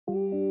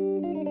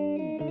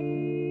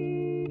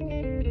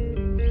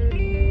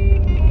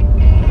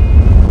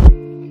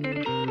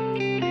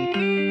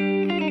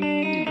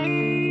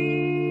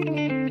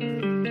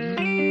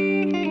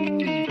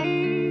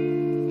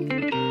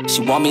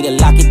want me to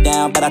lock it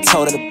down, but I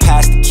told her to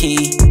pass the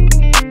key.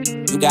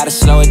 You gotta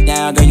slow it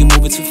down, girl, you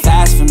moving too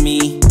fast for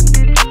me.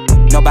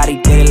 Nobody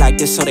did it like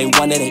this, so they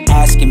wonder, they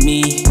asking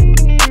me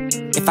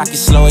if I can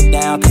slow it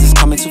down, cause it's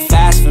coming too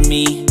fast for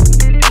me.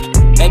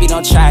 Baby,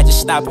 don't try, just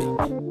stop it.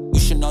 You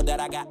should know that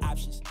I got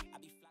options.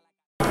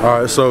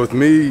 Alright, so with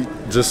me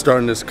just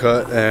starting this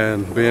cut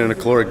and being in a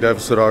caloric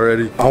deficit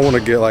already, I want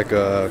to get like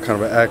a kind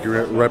of an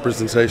accurate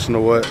representation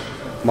of what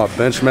my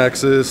bench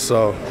max is.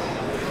 So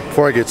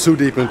before I get too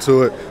deep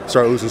into it,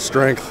 start losing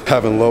strength,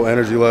 having low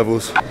energy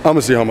levels, I'm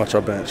gonna see how much I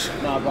bench.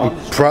 I'm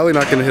probably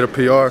not gonna hit a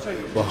PR,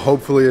 but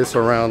hopefully it's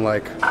around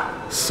like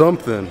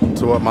something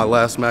to what my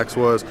last max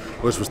was,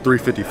 which was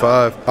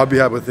 355. I'll be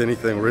happy with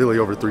anything really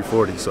over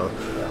 340, so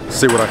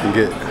see what I can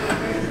get.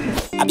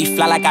 I be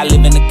fly like I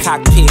live in the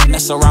cockpit.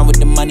 Mess around with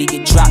the money,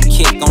 get drop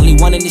kick. Only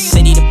one in the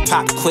city to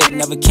pop quick.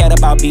 Never cared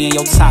about being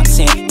your top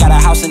 10. Got a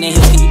house in the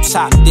hills, can you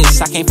top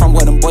this? I came from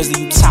where them boys that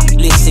you top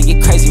list. It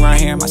get crazy around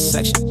here in my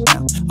section.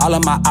 All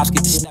of my ops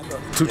get to step up.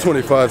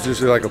 225 is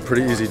usually like a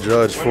pretty easy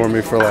judge for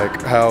me for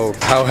like how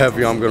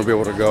heavy I'm gonna be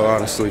able to go,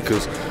 honestly,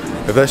 because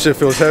if that shit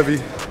feels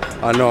heavy,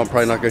 I know I'm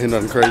probably not gonna hit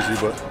nothing crazy,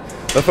 but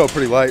that felt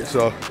pretty light,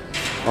 so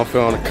I'm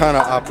feeling kind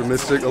of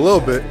optimistic a little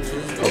bit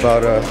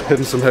about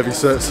hitting some heavy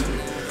sets.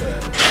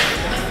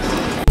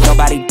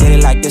 Nobody did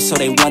it like this, so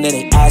they wonder,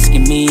 they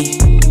asking me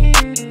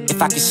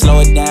if I can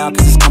slow it down,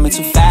 cause it's coming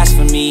too fast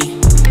for me.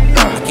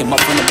 I came up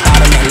from the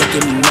bottom, and look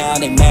at me now,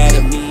 they mad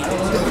at me.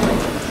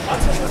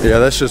 Yeah,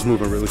 that's just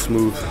moving really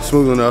smooth.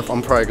 Smooth enough.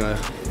 I'm probably gonna,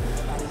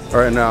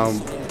 right now I'm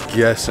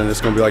guessing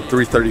it's gonna be like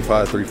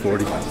 335,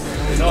 340.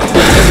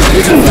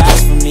 It's too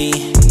fast for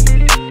me.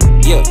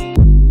 Yeah.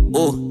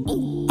 Ooh.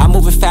 I'm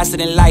moving faster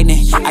than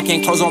lightning. I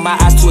can't close on my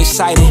eyes, too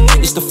excited.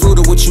 It's the fruit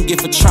of what you get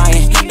for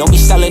trying. Don't be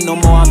selling no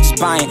more, I'm just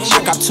buying.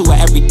 I got two of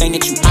everything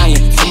that you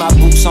eyeing. Put my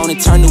boots on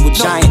and turn to a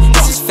giant.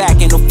 This is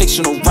fact, ain't no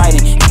fictional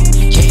writing.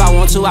 If I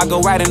want to, I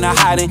go right into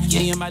hiding.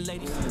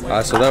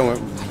 Alright, so that went,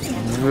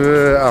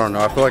 I don't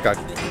know. I feel like I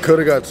could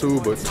have got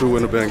two, but two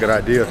wouldn't have been a good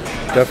idea.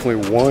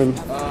 Definitely one,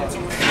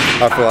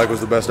 I feel like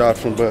was the best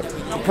option, but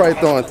I'm probably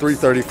throwing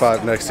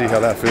 335 next, see how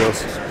that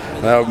feels.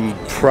 That would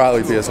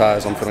probably be as high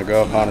as I'm gonna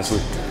go,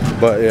 honestly.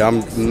 But yeah,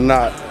 I'm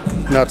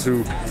not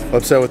too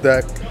upset with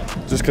that.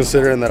 Just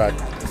considering that I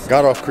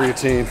got off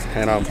creatine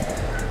and I'm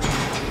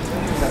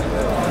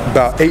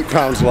about 8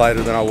 pounds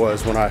lighter than I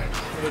was when I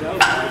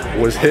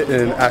was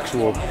hitting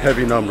actual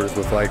heavy numbers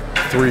with like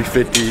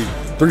 350,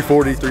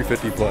 340,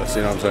 350 plus,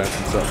 you know what I'm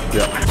saying? So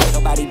yeah.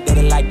 Nobody did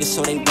it like this,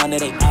 so they wonder,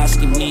 they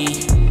asking me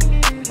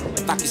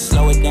if I can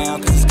slow it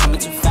down, cause it's coming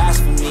too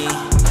fast for me.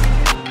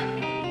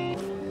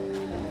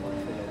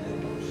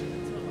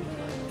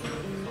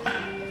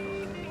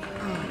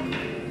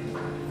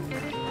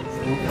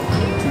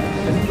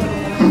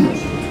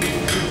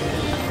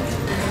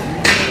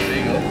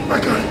 I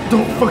got it.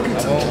 Don't fucking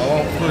touch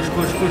it.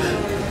 Push.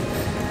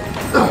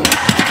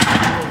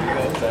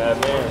 Bad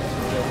man.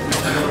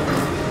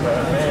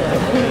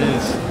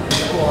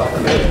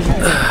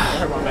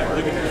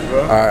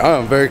 Alright, I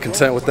am very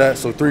content with that.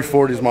 So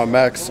 340 is my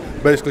max.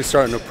 Basically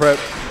starting to prep.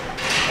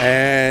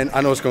 And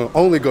I know it's going to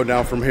only go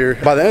down from here.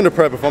 By the end of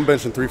prep, if I'm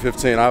benching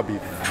 315, I'll be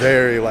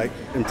very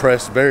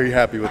impressed, very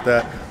happy with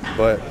that.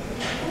 But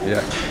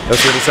yeah,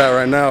 that's where it's at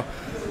right now.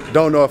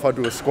 Don't know if I'll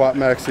do a squat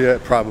max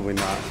yet, probably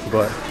not.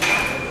 But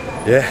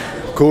yeah,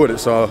 cool with it.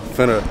 So I'm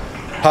finna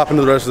hop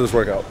into the rest of this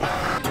workout.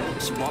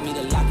 She want me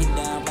to lock it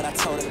down, but I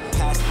told her to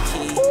pass the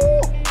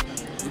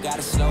key. You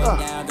gotta slow it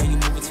down, girl, you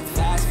moving too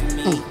fast for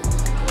me.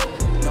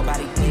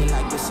 Nobody did it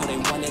like this, so they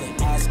wonder, they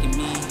asking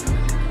me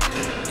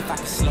if I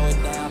can slow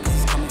it down, cause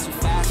it's coming too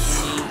fast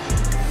for me.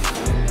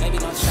 Baby,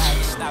 don't try,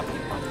 just stop it.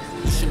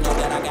 You should know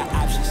that I got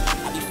options.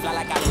 I be fly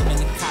like I live in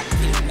the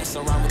cockpit. Mess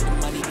around with the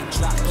money, get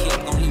drop kick.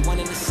 Only one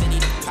in the city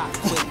to pop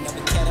quick.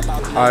 Never cared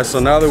about me. Alright, so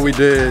now that we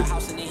did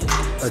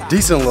a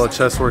decent little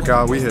chest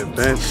workout, we hit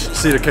bench,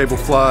 seated cable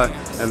fly,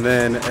 and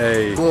then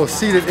a little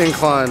seated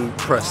incline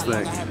press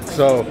thing.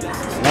 So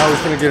now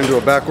we're gonna get into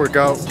a back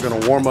workout. We're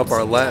gonna warm up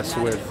our lats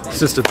with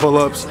assisted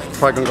pull-ups.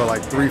 Probably gonna go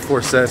like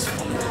 3-4 sets,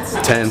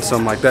 10,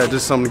 something like that,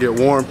 just something to get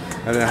warm,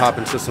 and then hop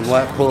into some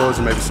lat pulls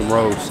and maybe some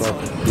rows. So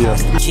yeah.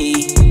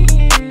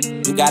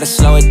 You gotta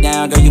slow it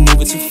down, girl, you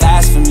moving too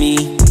fast for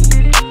me.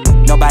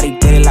 Nobody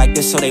did it like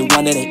this, so they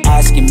wonder, they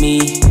asking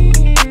me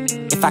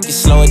if I can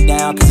slow it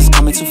down, cause it's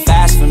coming too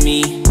fast for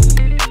me.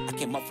 I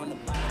came up from the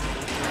bottom.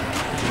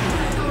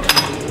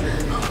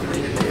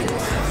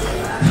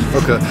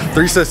 Okay,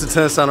 3 sets of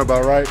 10 sound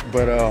about right,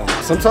 but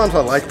sometimes I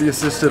like the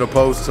assisted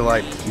opposed to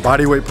like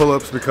body weight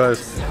pull-ups,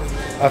 because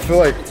I feel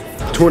like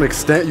to an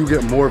extent you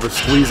get more of a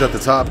squeeze at the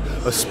top,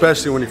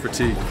 especially when you're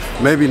fatigued.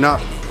 Maybe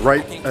not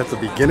right at the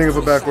beginning of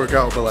a back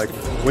workout, but like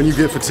when you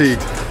get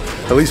fatigued,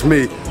 at least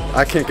me,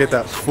 I can't get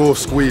that full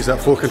squeeze,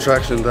 that full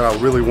contraction that I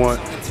really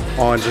want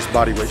on just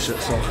body weight shit.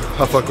 So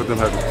I fuck with them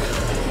heavy.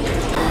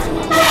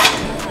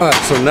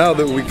 Alright, so now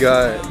that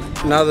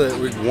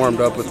we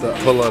warmed up with the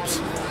pull-ups,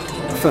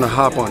 I'm finna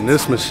hop on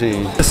this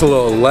machine. It's a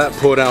little lat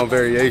pull down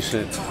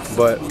variation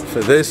But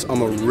for this, I'm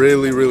gonna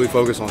really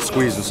focus on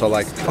squeezing. So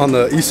like on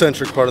the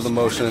eccentric part of the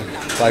motion,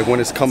 like when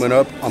it's coming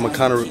up, I'm gonna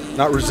kind of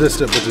not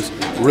resist it, but just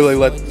really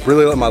let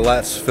my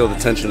lats feel the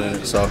tension in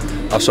it. So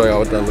I'll show y'all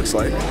what that looks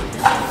like.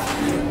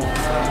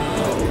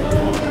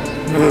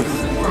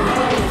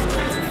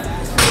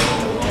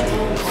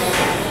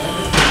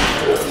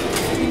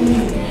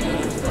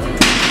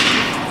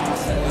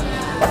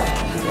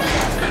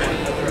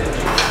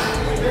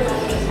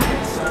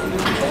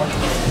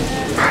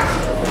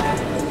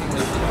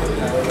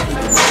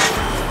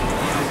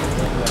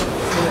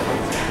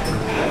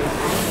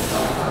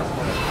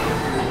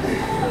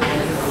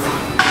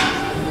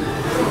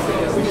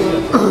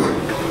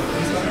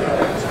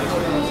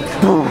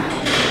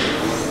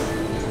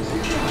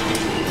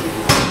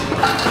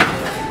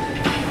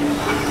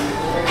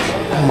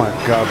 Oh my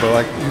God, bro,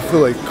 like you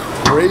feel like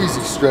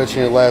crazy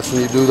stretching your lats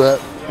when you do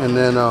that. And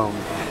then,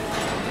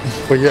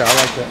 but yeah, I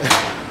like that.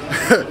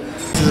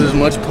 This is as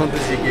much pump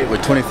as you get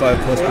with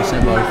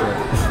 25+% body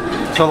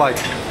fat. So like,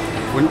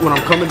 when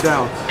I'm coming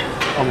down,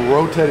 I'm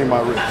rotating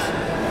my wrist.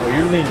 Oh,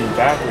 you're leaning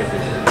back with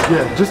it.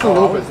 Yeah, just a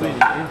little bit. Leaning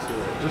into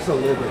it. Just a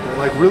little bit.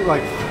 Like really,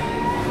 like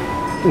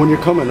when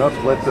you're coming up,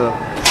 let the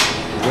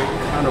weight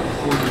kind of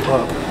pull you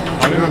up.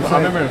 I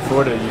remember in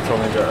Florida you told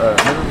me to,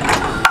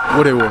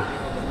 What it was?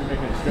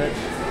 making a stretch.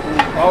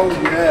 Oh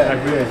yeah.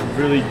 Like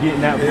really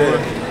getting that floor.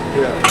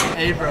 Yeah.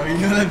 Hey bro, you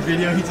know that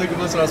video he took of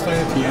us when I was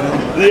playing the piano?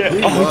 Yeah.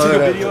 Oh, love took a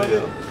that video of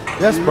it?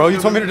 Yes, bro. You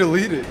told me to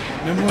delete it.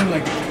 Remember when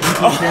like you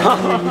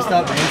dancing and we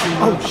stopped dancing?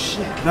 Oh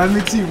shit. That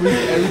makes you weak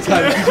every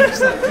time. I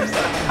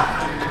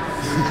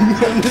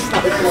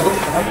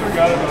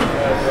forgot about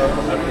that, bro.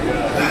 I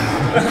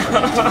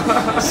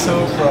forgot.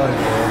 So fried,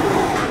 bro.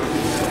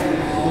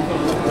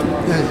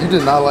 Yeah, you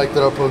did not like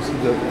that I posted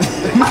that.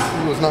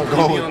 He was not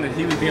going.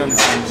 He would be on the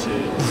same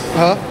shit.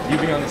 Huh?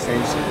 You'd be on the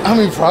same shit. I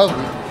mean,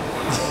 probably.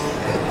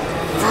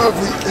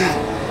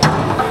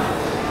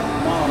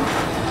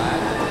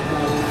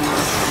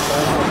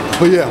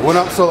 But yeah, when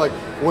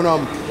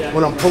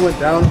I'm pulling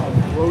down,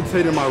 I'm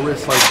rotating my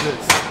wrist like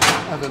this,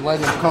 and then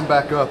letting them come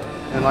back up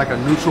in like a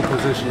neutral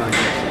position like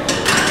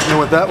this. And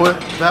with that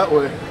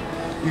way,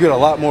 you get a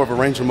lot more of a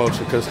range of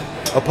motion because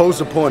opposed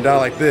to pulling down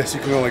like this,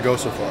 you can only go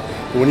so far.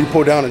 But when you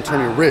pull down and turn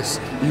your wrist,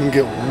 you can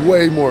get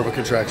way more of a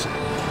contraction.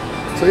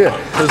 So yeah,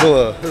 here's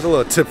a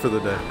little tip for the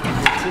day.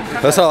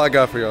 That's all I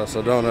got for y'all.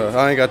 So don't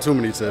I ain't got too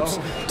many tips.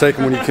 Take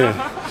them when you can.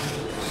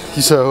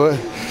 You said what?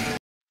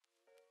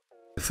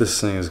 If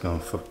this thing is gonna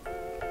fuck.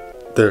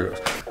 There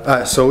it goes. All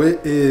right, so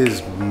it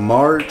is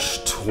March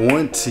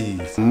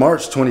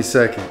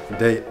 22nd,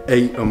 day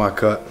 8 of my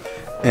cut.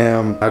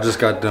 And I just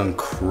got done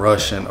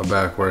crushing a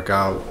back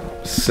workout,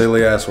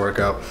 silly ass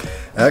workout.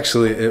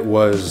 Actually, it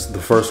was the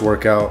first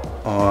workout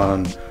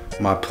on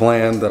my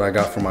plan that I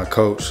got from my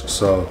coach.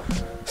 So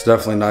it's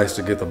definitely nice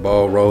to get the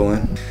ball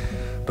rolling.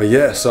 But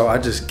yeah, so I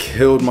just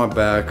killed my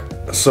back.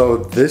 So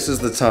this is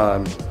the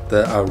time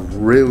that I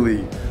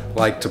really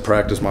like to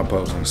practice my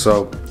posing.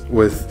 So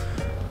with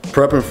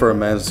prepping for a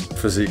men's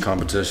physique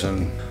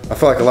competition, I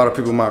feel like a lot of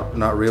people might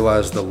not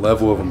realize the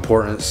level of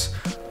importance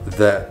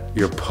that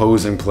your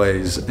posing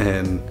plays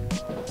in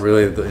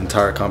really the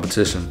entire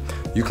competition.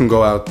 You can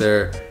go out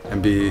there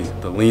and be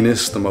the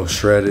leanest, the most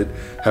shredded,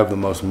 have the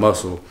most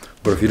muscle,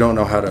 but if you don't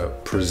know how to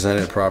present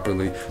it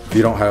properly, if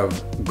you don't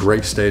have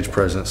great stage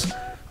presence,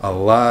 a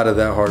lot of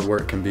that hard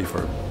work can be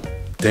for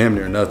damn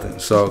near nothing.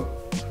 So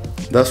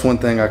that's one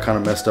thing I kind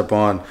of messed up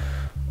on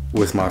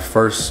with my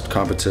first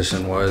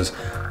competition was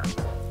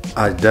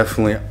I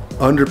definitely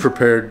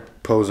underprepared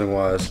posing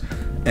wise,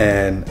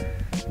 and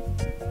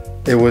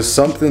it was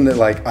something that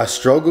like I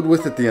struggled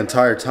with it the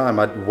entire time.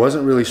 I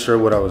wasn't really sure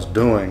what I was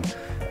doing,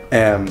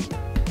 and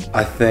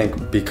I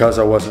think because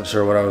I wasn't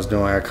sure what I was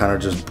doing, I kind of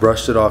just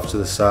brushed it off to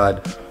the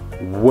side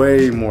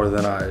way more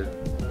than I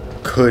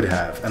could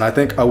have. And I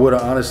think I would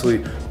have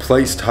honestly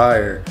placed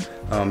higher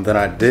than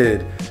I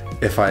did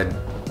if I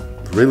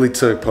really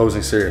took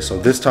posing serious. So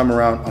this time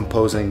around, I'm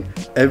posing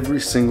every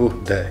single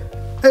day.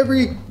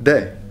 Every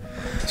day.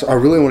 So I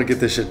really want to get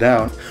this shit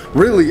down.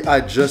 Really,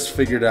 I just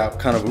figured out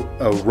kind of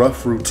a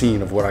rough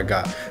routine of what I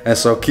got. And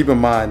so keep in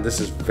mind, this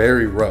is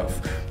very rough,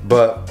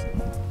 but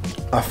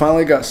I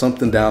finally got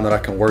something down that I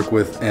can work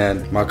with,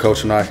 and my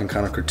coach and I can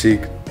kind of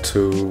critique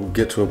to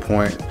get to a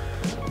point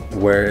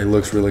where it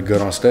looks really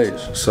good on stage.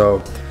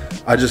 So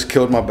I just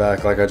killed my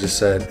back, like I just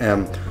said,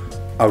 and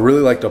I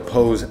really like to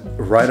pose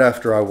right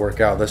after I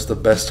work out. That's the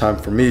best time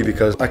for me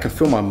because I can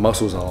feel my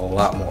muscles a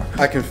lot more.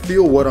 I can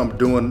feel what I'm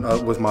doing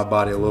with my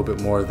body a little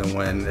bit more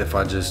than if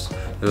I just,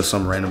 it was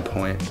some random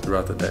point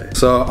throughout the day.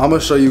 So I'm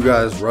gonna show you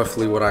guys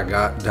roughly what I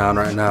got down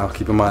right now.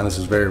 Keep in mind, this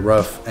is very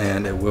rough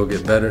and it will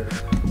get better.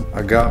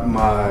 I got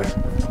my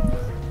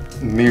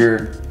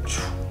mirror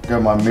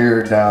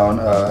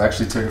down. I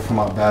actually took it from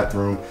my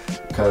bathroom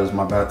because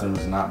my bathroom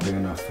is not big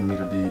enough for me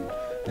to be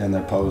in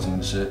there posing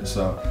and shit.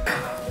 So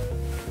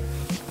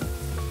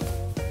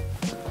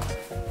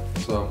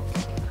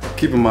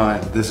keep in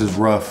mind, this is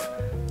rough.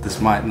 This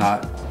might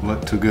not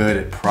look too good.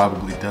 It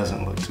probably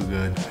doesn't look too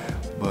good,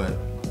 but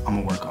I'm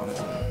gonna work on it.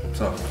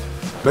 So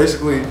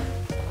basically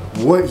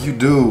what you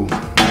do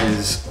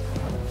is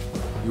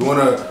you want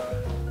to,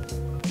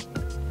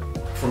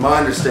 from my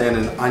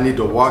understanding, I need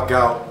to walk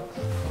out,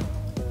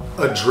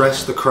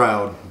 address the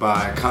crowd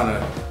by kind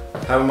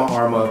of having my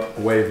arm up,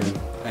 waving,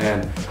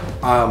 and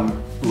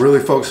I'm really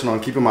focusing on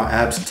keeping my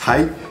abs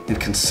tight and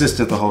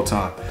consistent the whole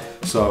time.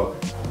 So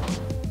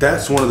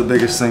that's one of the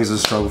biggest things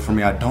that's a struggle for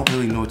me. I don't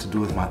really know what to do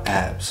with my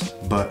abs,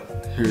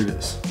 but here it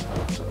is.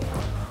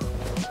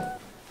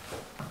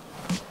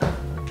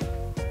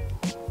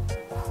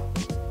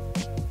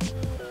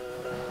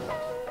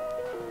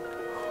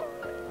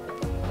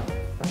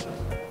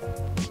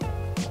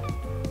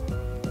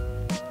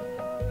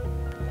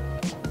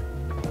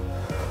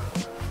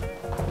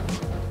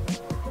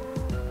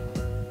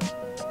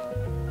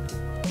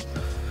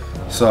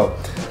 So,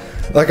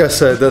 like I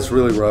said, that's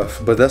really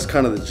rough, but that's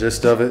kind of the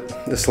gist of it.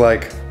 It's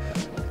like,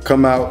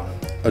 come out,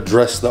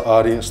 address the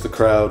audience, the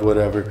crowd,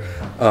 whatever.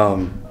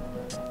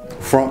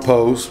 Front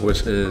pose,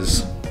 which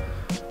is,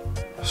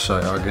 show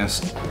y'all, I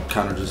guess,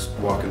 kind of just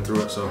walking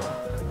through it. So,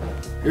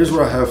 here's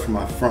what I have for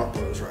my front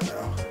pose right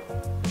now.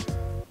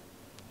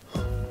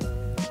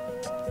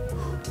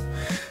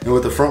 And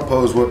with the front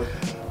pose, what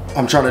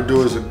I'm trying to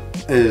do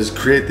is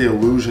create the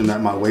illusion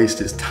that my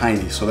waist is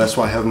tiny. So that's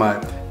why I have my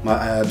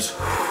abs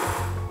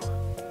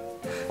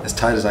as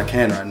tight as I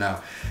can right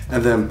now.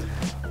 And then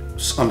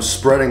I'm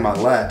spreading my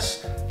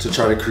lats to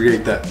try to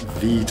create that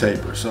V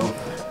taper. So,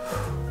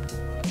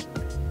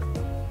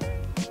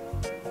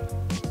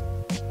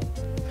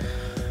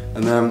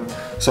 and then,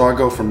 so I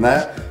go from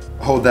that,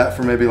 hold that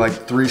for maybe like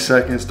 3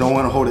 seconds. Don't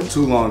want to hold it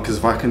too long, because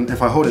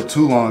if I hold it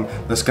too long,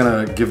 that's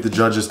gonna give the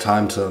judges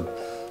time to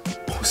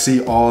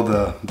see all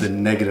the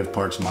negative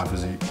parts of my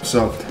physique.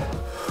 So,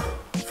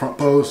 front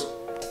pose,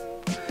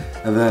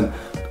 and then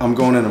I'm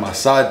going into my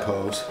side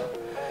pose.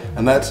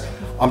 And that's,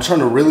 I'm trying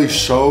to really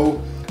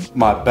show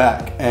my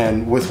back.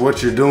 And with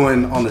what you're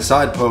doing on the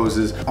side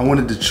poses, I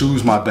wanted to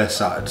choose my best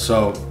side.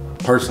 So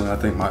personally, I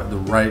think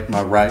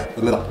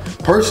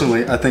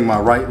personally, I think my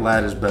right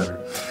lat is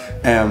better.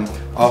 And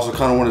I also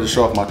kind of wanted to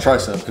show off my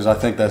tricep, because I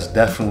think that's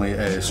definitely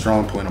a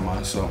strong point of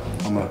mine. So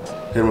I'm gonna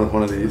hit him with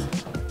one of these.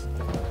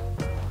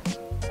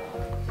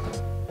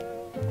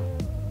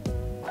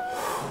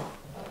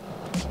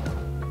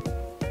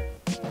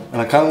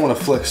 And I kind of want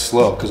to flex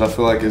slow, because I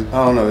feel like, I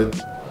don't know,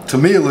 to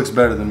me it looks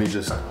better than me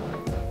just,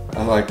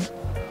 and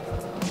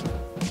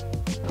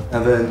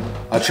then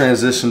I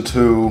transition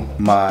to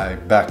my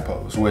back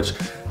pose, which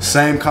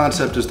same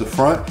concept as the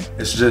front,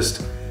 it's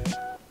just,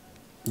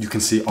 you can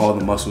see all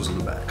the muscles in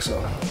the back, so.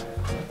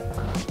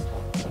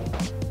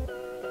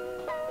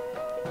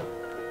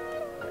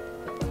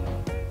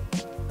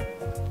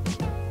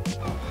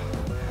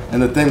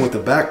 And the thing with the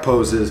back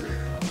pose is,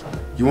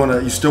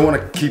 you still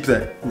want to keep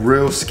that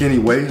real skinny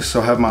waist,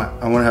 so I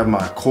want to have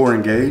my core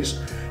engaged,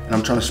 and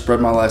I'm trying to spread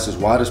my lats as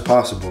wide as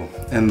possible.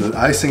 And the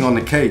icing on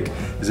the cake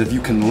is if you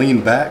can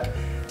lean back,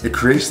 it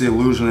creates the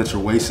illusion that your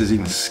waist is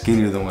even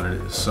skinnier than what it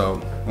is. So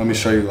let me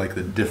show you like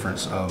the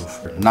difference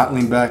of not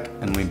lean back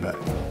and lean back.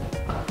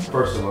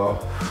 First of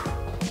all,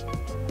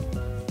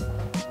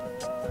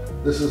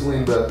 this is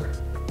lean back,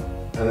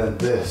 and then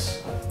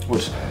this,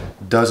 which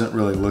doesn't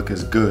really look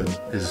as good,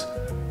 is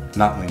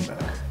not lean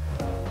back.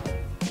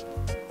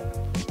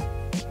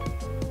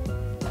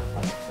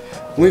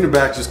 Leaning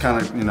back just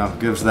kind of,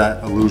 gives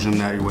that illusion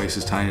that your waist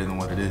is tinier than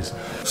what it is.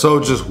 So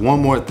just one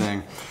more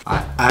thing.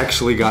 I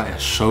actually got a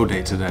show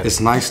date today.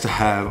 It's nice to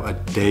have a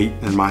date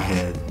in my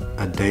head,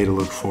 a day to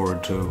look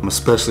forward to,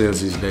 especially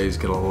as these days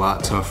get a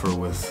lot tougher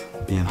with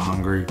being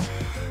hungry,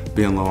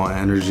 being low on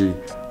energy,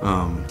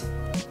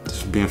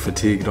 just being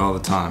fatigued all the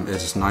time.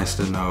 It's nice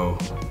to know,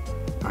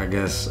 I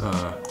guess,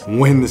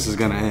 when this is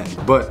gonna end.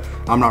 But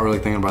I'm not really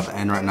thinking about the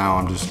end right now.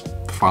 I'm just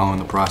following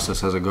the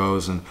process as it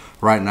goes, and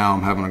right now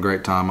I'm having a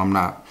great time.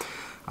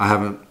 I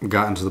haven't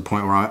gotten to the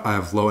point where I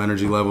have low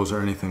energy levels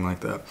or anything like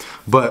that.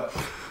 But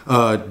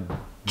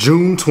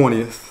June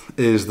 20th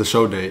is the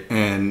show date,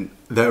 and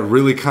that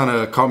really kind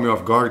of caught me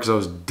off guard, because I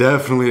was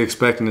definitely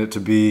expecting it to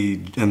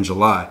be in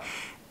July,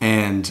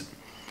 and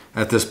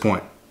at this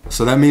point.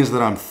 So that means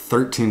that I'm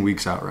 13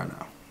 weeks out right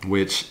now,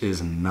 which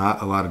is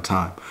not a lot of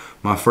time.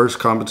 My first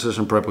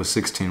competition prep was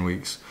 16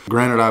 weeks.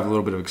 Granted, I have a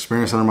little bit of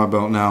experience under my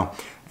belt now,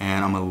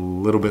 and I'm a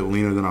little bit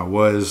leaner than I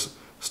was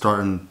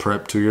starting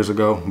prep 2 years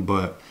ago,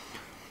 but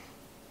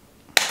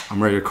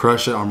I'm ready to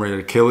crush it. I'm ready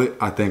to kill it.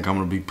 I think I'm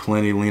gonna be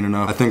plenty lean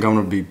enough. I think I'm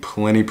gonna be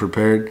plenty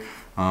prepared.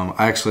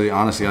 Honestly,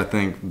 I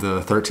think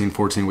the 13,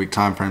 14 week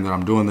time frame that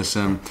I'm doing this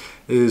in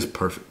is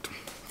perfect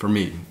for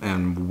me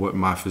and what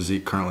my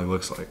physique currently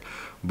looks like.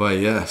 But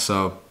yeah,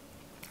 so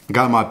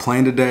got my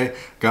plan today,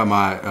 got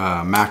my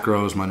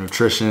macros, my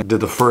nutrition, did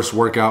the first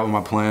workout with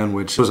my plan,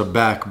 which was a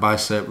back,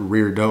 bicep,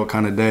 rear delt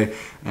kind of day.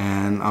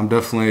 And I'm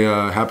definitely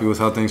happy with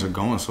how things are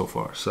going so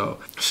far. So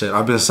shit,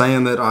 I've been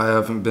saying that I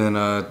haven't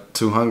been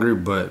too hungry,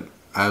 but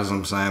as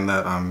I'm saying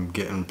that, I'm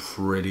getting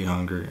pretty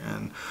hungry,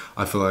 and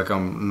I feel like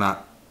I'm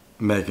not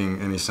making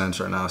any sense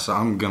right now. So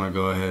I'm gonna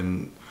go ahead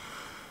and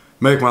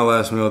make my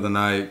last meal of the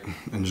night,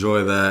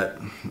 enjoy that,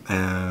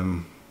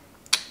 and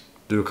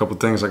do a couple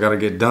things I gotta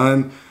get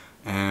done,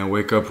 and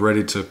wake up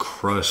ready to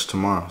crush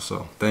tomorrow.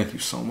 So thank you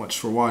so much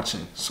for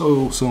watching.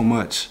 So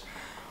much.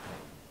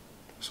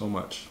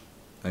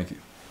 Thank you.